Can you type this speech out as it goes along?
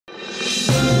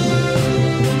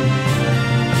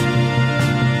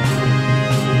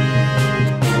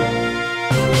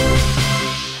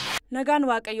Nagaan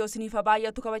waaqayyoo isiniif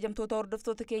baay'atu kabajamtoota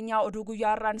hordoftoota keenyaa oduu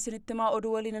guyyaa irraan isinitti himaa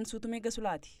oduu waliin suutumee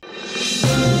gasulaati.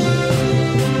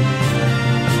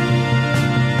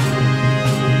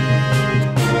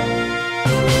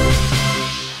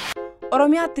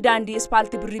 Oromiyaatti daandii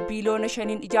ispaaltii birrii biiliyoona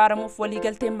 5 ijaaramuuf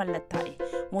waliigalteen mallattaa'e.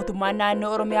 Mootummaan naannoo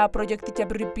Oromiyaa piroojeekticha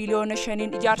birrii biiliyoona 5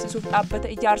 ijaarsisuuf dhaabbata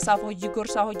ijaarsaaf hojii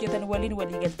gorsaa hojjetan waliin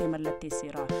waliigaltee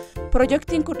mallatteesseera.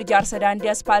 Piroojeektiin kun ijaarsa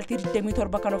daandii ispaaltii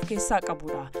 27 kan of keessaa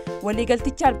qabudha.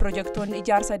 Waliigaltichaan piroojeektoonni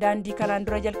ijaarsa daandii kanaan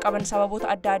dura jalqaban sababoota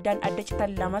adda addaan adda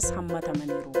citan lamas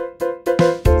hammatamaniiru.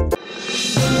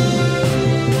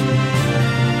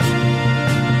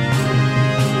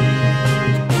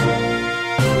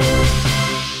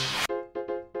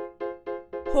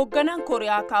 Hoogganaan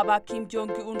Kooriyaa Kaabaa Kim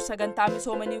Jong-un sagantaa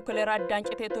misooma niwukileeraa addaan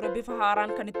citee ture bifa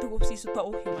haaraan kan itti fufsiisu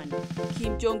ta'uu himan.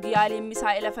 Kim Jong yaaliin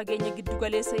misaa'ila fageenya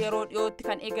giddugaleessa yeroo dhiyootti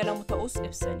kan eegalamu ta'us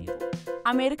ibsaniiru.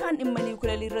 Ameerikaan dhimma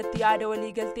niwukileerii irratti yaada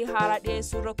waliigaltee haaraa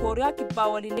dhiyeessuurra Kooriyaa Kibbaa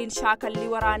waliin shaakallii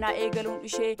waraanaa eegaluun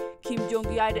ishee Kim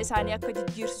Jong yaada isaanii akka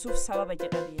jijjiirsisuuf sababa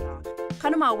jedhameera.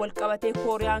 Kanumaan wal qabatee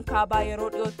Kooriyaan Kaabaa yeroo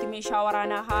dhiyootti meeshaa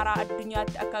waraanaa haaraa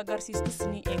addunyaatti akka agarsiistus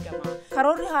ni eegama.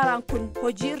 Karoorri haaraan kun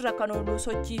hojii irra kan oolu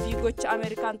sochii fi gocha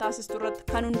Ameerikaan taasistu irratti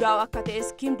kan hundaa'u akka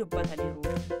ta'es Kim dubbataniiru.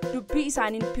 Dubbii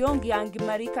isaaniin Pyongyang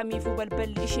marii kamiifuu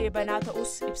balballi ishee banaa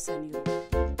ta'us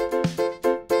ibsaniiru.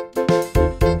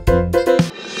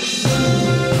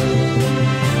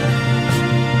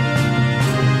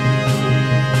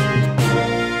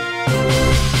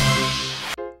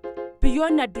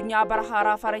 Biyyoonni addunyaa bara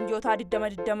haaraa faranjoota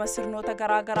 2020 sirnoota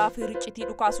garaagaraa fi riccitii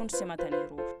dhukaasuun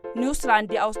simataniiru.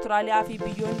 Niwuzilaandii, Awustiraaliyaa fi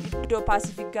biyyoonni iddoo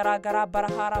Paasifiik garaagaraa bara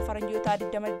haaraa faranjoota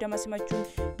 2020 simachuun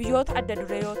biyyoota adda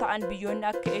duree yoo ta'an biyyoonni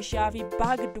akka Eeshiyaa fi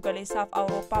baha giddugaleessaaf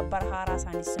Awurooppaa bara haaraa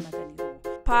isaanii simataniiru.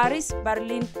 Paaris,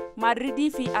 Berliin, Maadridii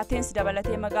fi Ateensi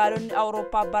dabalatee magaalonni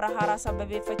Awurooppaa bara haaraa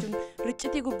sababeeffachuun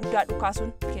riccitii gurguddaa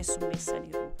dhukaasuun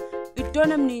keessummeessaniiru. Iddoo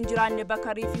namni hin jiraanne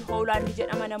Bakarii fi Hoolaandii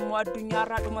jedhaman ammoo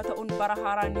addunyaarraa dhuma ta'uun bara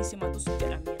haaraa ni simatus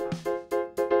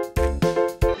jedhameera.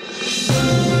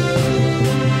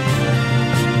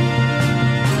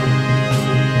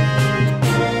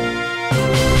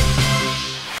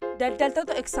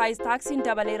 Daldaltoota excise taksiin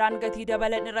dabaleeraan gatii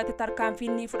dabalan irratti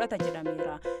tarkaanfiin ni fudhata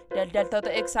jedhameera. Daldaltoota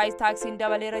excise taksiin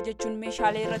dabaleera jechuun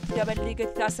meeshaalee irratti dabalii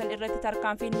gatii taasisan irratti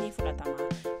tarkaanfiin ni fudhatama.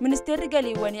 Ministeerri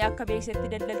galiiwwanii akka beeksisetti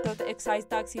daldaltoota excise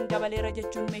taksiin dabaleera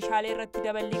jechuun meeshaalee irratti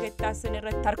dabalii gatii taasisan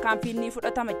irratti tarkaanfiin ni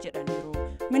fudhatama jedhaniiru.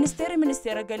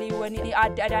 Ministeera galiiwwanii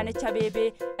Aadde Adaanech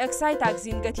Abeebee excise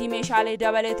taksiin gatii meeshaalee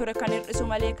dabalee ture kan hir'isu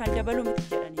malee kan dabalu miti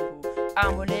jedhaniiru.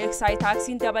 Qaamolee excise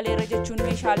taksiin dabaleera jechuun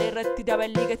meeshaalee irratti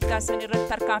dabalii gatii taasisan irratti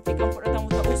tarkaanfii kan fudhatamu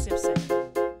ta'us ibsaniiru.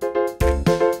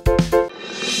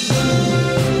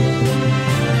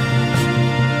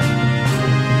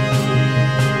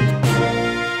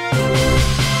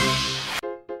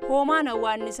 Hoomaan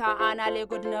Awwaanisaa aanaalee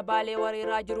Godina Baalee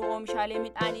Weeraraa jiru oomishaalee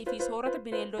midhaanii fi soorata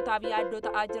bineeldotaaf yaaddoo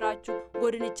ta'aa jiraachuu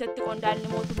godinichatti qondaalli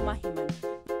mootummaa himan.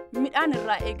 Midhaan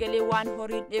irraa eegalee waan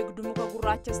horiin eegdu muka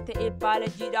gurraachas ta'ee baala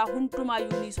jiidhaa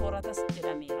hundumaayyuu ni sooratas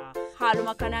jedhameera.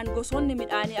 Haaluma kanaan gosoonni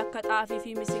midhaanii akka xaafii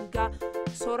fi misingaa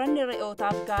sooranni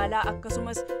re'ootaaf gaalaa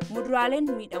akkasumas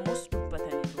muduraaleen miidhamus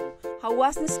dubbataniiru.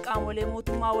 Hawaasnis qaamolee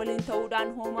mootummaa waliin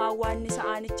ta'uudhaan hoomaa Awwaanisaa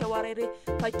aanicha Weerare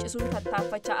faccisuun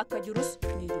tattaaffachaa akka jirus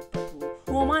ni dubbatu.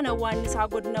 Hoomaan Awwaanisaa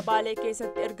godina Baalee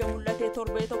keessatti erga mul'atee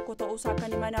torbee tokko ta'uusaa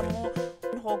kan himan ammoo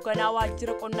hoogganaa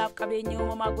waajjira qonnaaf qabeenya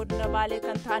uumamaa godina Baalee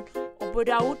kan ta'an obbo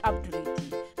Daawud Abduriiti.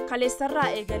 Kaleessarraa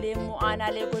eegalee immoo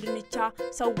aanaalee godinichaa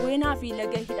Sawweenaa fi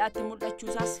laga hidhaatti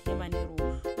mul'achuusaas himaniiru.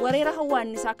 Weerara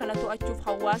Awwaanisaa kana to'achuuf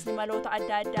hawaasni maloota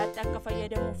adda addaatti akka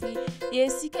fayyadamuu fi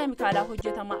dhiyeessii keemikaalaa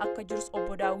hojjetamaa akka jirus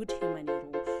obbo Daawud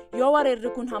himaniiru. Yoo weerarri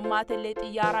kun hammaatellee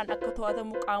xiyyaaraan akka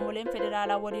to'atamu qaamoleen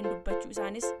federaalaa waliin dubbachuu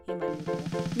isaanis himaniiru.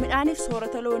 Midhaaniif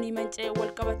soorata loonii manca'ee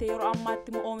wal qabate yeroo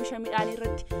ammaatti oomisha midhaanii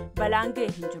irratti balaan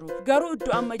ga'ee hin jiru. Garuu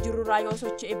iddoo amma jirurraa yoo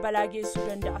socho'e balaa geessuu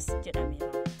danda'as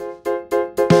jedhameera.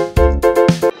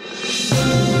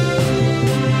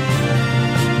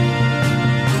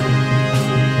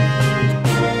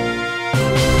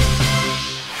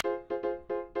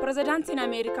 Pirezidaantiin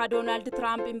Ameerikaa Doonaald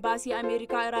Tiraamp imbaasii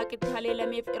Ameerikaa Iraaqitti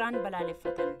haleelameef Iraan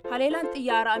balaaleffatan. Haleelaan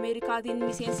xiyyaara Ameerikaatiin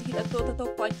miseensi hidhattoota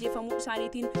tokko ajjeefamuu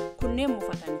isaaniitiin kunneen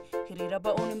mufatan. Hiriira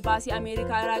ba'uun imbaasii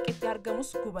Ameerikaa Iraaqitti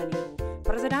argamus gubaniiru.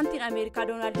 Pirezidaantiin Ameerikaa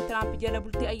Doonaald Tiraamp jala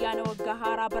bultii ayyaana waggaa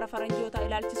haaraa bara faranjoota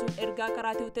ilaalchisuun ergaa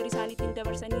karaa Tiwiitar isaaniitiin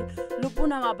dabarsaniin lubbuu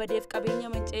namaa badeef qabeenya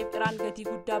manca'eef Iraan gatii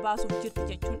guddaa baasuuf jirti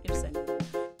jechuun ibsaniiru.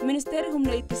 Ministeerri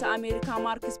humna ittisa Ameerikaa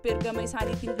Maark Esper gama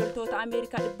isaaniitiin loltoota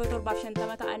Ameerikaa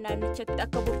 750 ta'an naannichatti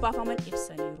akka bobbaafaman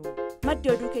ibsaniiru. maddi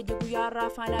oduu keenya guyyaa har'aa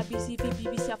afaan ABC fi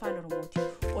BBC afaan Oromooti.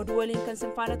 Oduu waliin kan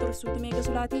sinfaana tursuutu meeqa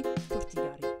sulaati turtii.